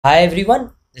Hi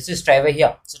everyone, this is Trevor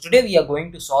here. So today we are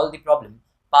going to solve the problem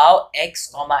POW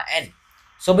x comma n.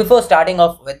 So before starting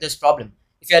off with this problem,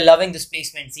 if you are loving this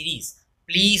placement series,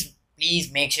 please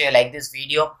make sure you like this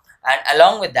video, and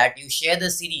along with that you share the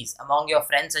series among your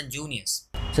friends and juniors.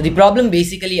 So the problem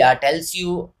basically tells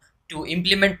you to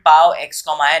implement POW x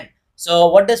comma n. So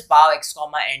what does POW x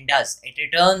comma n does? It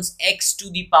returns x to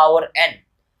the power n.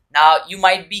 Now you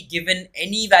might be given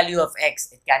any value of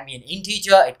x. It can be an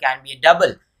integer, it can be a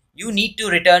double. You need to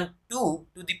return 2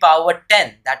 to the power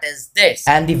 10, that is this.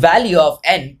 And the value of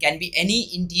n can be any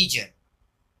integer.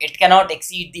 It cannot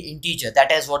exceed the integer.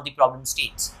 That is what the problem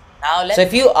states. So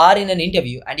if you are in an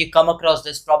interview and you come across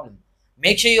this problem,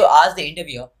 make sure you ask the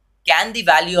interviewer, can the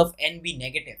value of n be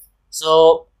negative?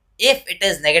 So if it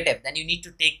is negative, then you need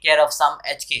to take care of some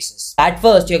edge cases. At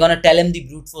first, you're going to tell him the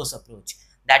brute force approach.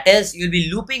 That is, you'll be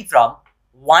looping from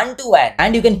 1 to n,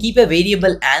 and you can keep a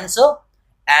variable answer,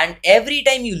 and every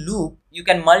time you loop, you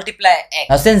can multiply x.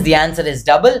 Now since the answer is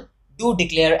double, do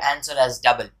declare answer as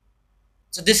double.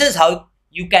 So this is how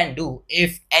you can do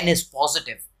if n is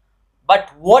positive. But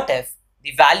what if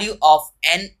the value of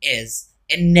n is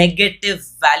a negative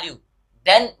value?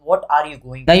 Then what are you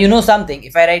going to do? Now you know something,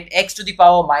 if I write x to the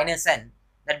power minus n,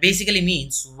 that basically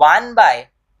means 1 by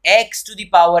x to the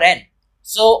power n.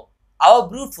 So our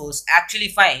brute force actually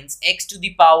finds x to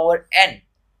the power n.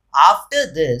 After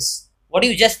this, what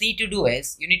you just need to do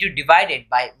is, you need to divide it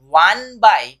by 1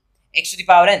 by x to the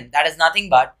power n. That is nothing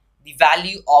but the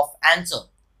value of answer.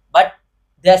 But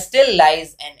there still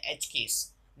lies an edge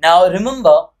case. Now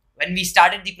remember, when we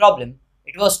started the problem,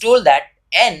 it was told that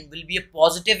n will be a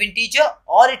positive integer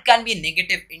or it can be a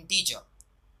negative integer.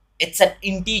 It's an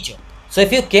integer. So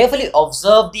if you carefully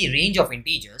observe the range of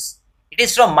integers, it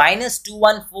is from minus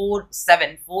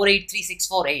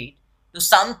 2147483648 to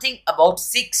something about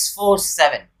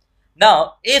 647.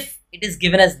 Now, if it is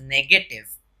given as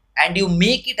negative and you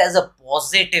make it as a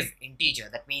positive integer,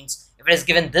 that means if it is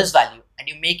given this value and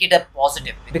you make it a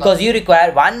positive, because you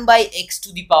require 1 by x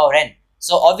to the power n.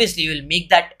 So obviously you will make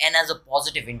that n as a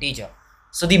positive integer.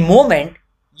 So the moment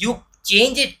you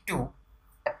change it to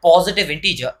a positive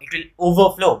integer, it will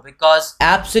overflow because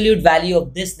absolute value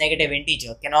of this negative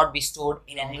integer cannot be stored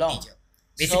in an integer.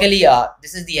 Basically,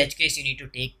 this is the edge case you need to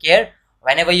take care.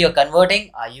 Whenever you're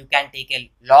converting, you can take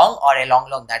a long or a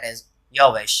long, that is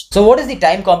your wish. So what is the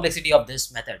time complexity of this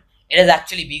method? It is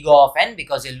actually big O of n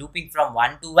because you're looping from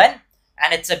 1 to n,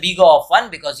 and it's a big O of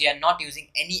 1 because you are not using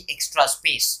any extra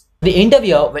space. The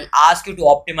interviewer will ask you to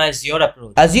optimize your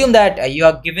approach. Assume that you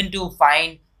are given to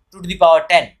find 2 to the power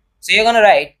 10. So you're going to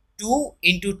write 2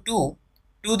 into 2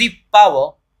 to the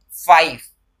power 5.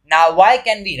 Now why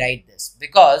can we write this?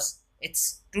 Because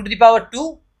it's 2 to the power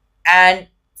 2 and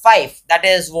 5. That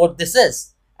is what this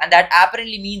is. And that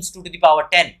apparently means 2 to the power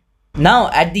 10. Now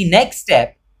at the next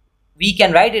step, we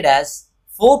can write it as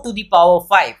 4 to the power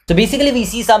 5. So basically we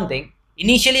see something.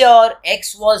 Initially our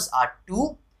x was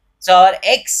 2. So our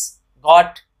x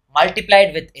got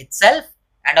multiplied with itself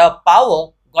and our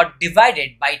power got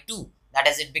divided by 2. That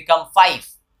is, it become 5.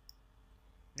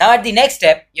 Now at the next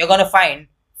step, you're going to find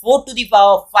 4 to the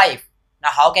power 5. Now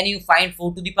how can you find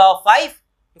 4 to the power 5?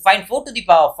 To find 4 to the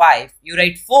power 5, you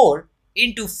write 4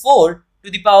 into 4 to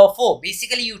the power 4.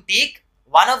 Basically, you take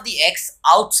one of the x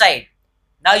outside.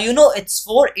 Now you know it's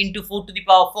 4 into 4 to the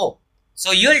power 4.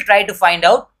 So you will try to find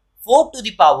out 4 to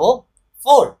the power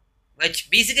 4, which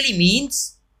basically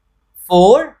means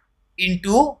 4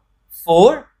 into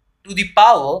 4 to the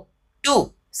power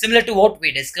 2. Similar to what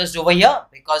we discussed over here,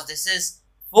 because this is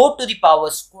 4 to the power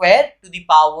square to the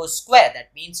power square.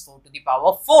 That means 4 to the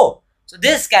power 4. So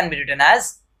this can be written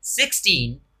as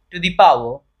 16 to the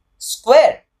power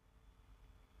square.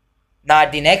 Now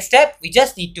at the next step, we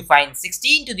just need to find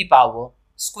 16 to the power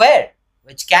square,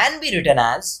 which can be written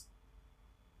as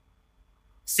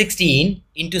 16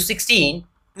 into 16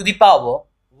 to the power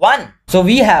 1. So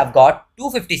we have got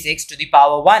 256 to the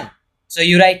power 1. So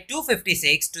you write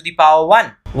 256 to the power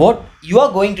 1. What you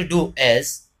are going to do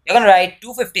is, you're going to write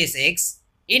 256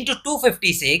 into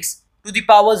 256 to the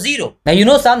power 0. Now you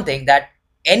know something, that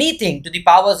anything to the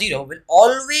power 0 will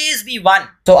always be 1.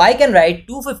 So I can write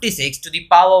 256 to the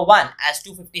power 1 as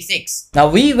 256. Now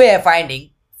we were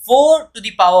finding 4 to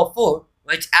the power 4,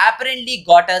 which apparently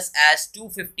got us as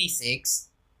 256.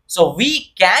 So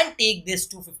we can take this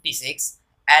 256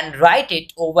 and write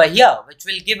it over here, which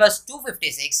will give us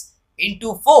 256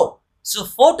 into 4. So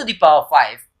 4 to the power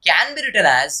 5 can be written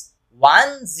as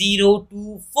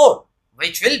 1024,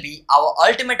 which will be our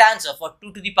ultimate answer for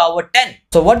 2 to the power 10.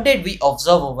 So what did we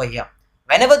observe over here?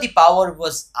 Whenever the power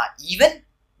was even,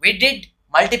 we did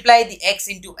multiply the x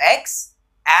into x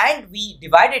and we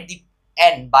divided the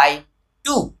n by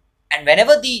 2. And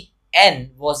whenever the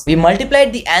n was, we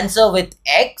multiplied the answer with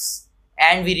x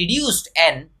and we reduced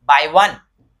n by 1.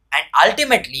 And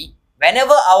ultimately,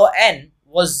 whenever our n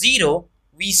was 0,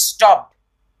 we stopped.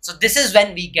 So this is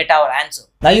when we get our answer.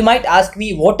 Now you might ask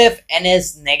me, what if n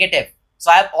is negative?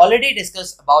 So I have already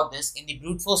discussed about this in the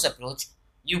brute force approach.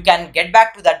 You can get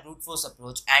back to that brute force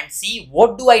approach and see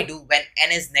what do I do when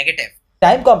n is negative.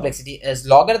 Time complexity is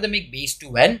logarithmic base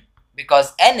 2n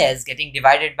because n is getting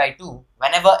divided by 2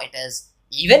 whenever it is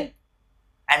even,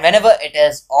 and whenever it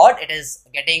is odd, it is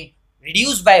getting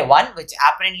reduced by 1, which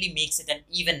apparently makes it an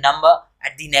even number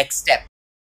at the next step.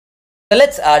 So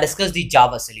let's discuss the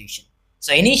Java solution.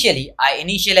 So initially, I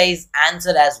initialize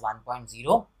answer as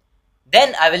 1.0.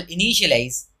 Then I will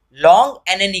initialize long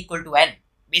nn equal to n.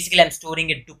 Basically, I'm storing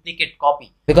a duplicate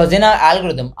copy because in our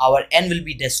algorithm, our n will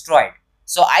be destroyed.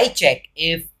 So I check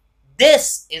if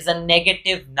this is a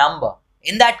negative number.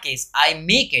 In that case, I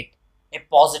make it a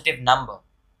positive number.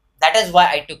 That is why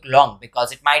I took long,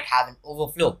 because it might have an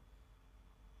overflow.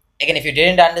 Again, if you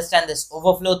didn't understand this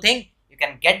overflow thing, you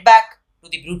can get back to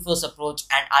the brute force approach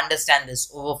and understand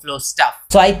this overflow stuff.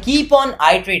 So I keep on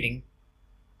iterating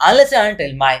unless and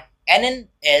until my nn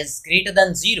is greater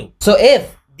than 0. So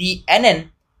if the nn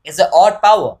is an odd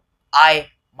power, I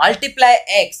multiply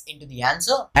x into the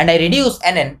answer and I reduce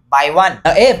nn by 1.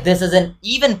 Now if this is an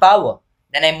even power,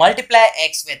 then I multiply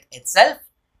x with itself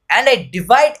and I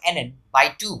divide nn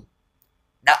by 2.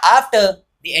 Now after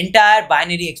the entire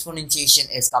binary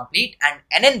exponentiation is complete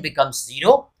and nn becomes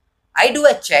 0, I do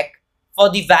a check for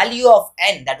the value of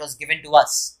n that was given to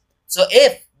us. So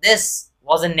if this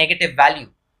was a negative value,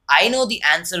 I know the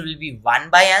answer will be 1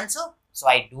 by answer, so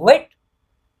I do it.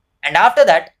 And after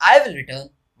that, I will return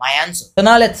my answer. So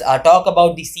now let's talk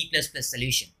about the C++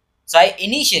 solution. So I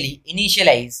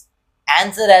initialize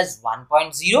answer as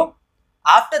 1.0.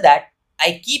 After that,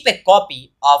 I keep a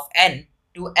copy of n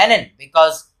to nn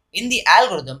because in the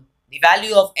algorithm, the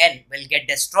value of n will get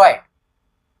destroyed.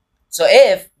 So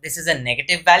if this is a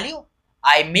negative value,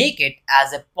 I make it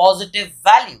as a positive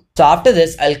value. So after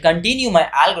this, I'll continue my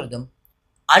algorithm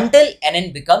until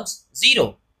nn becomes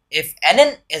 0. If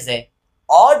nn is a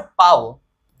odd power,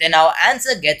 then our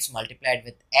answer gets multiplied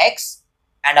with x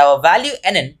and our value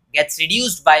nn gets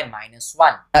reduced by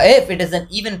 -1. Now if it is an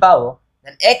even power,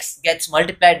 then x gets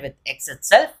multiplied with x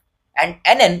itself and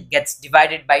nn gets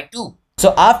divided by 2.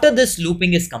 So after this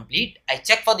looping is complete, I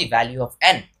check for the value of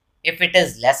n. If it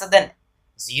is lesser than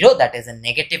 0, that is a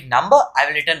negative number, I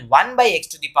will return 1 by x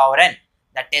to the power n,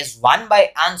 that is 1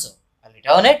 by answer. I'll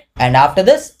return it and after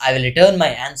this, I will return my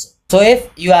answer. So if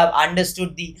you have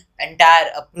understood the entire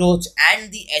approach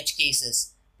and the edge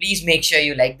cases, please make sure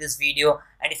you like this video,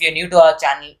 and if you're new to our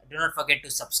channel, do not forget to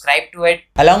subscribe to it.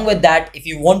 Along with that, if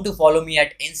you want to follow me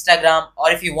at Instagram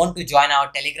or if you want to join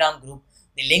our Telegram group,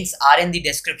 the links are in the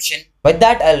description. With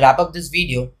that, I'll wrap up this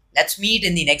video. Let's meet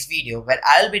in the next video where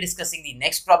I'll be discussing the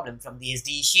next problem from the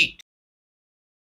SDE sheet.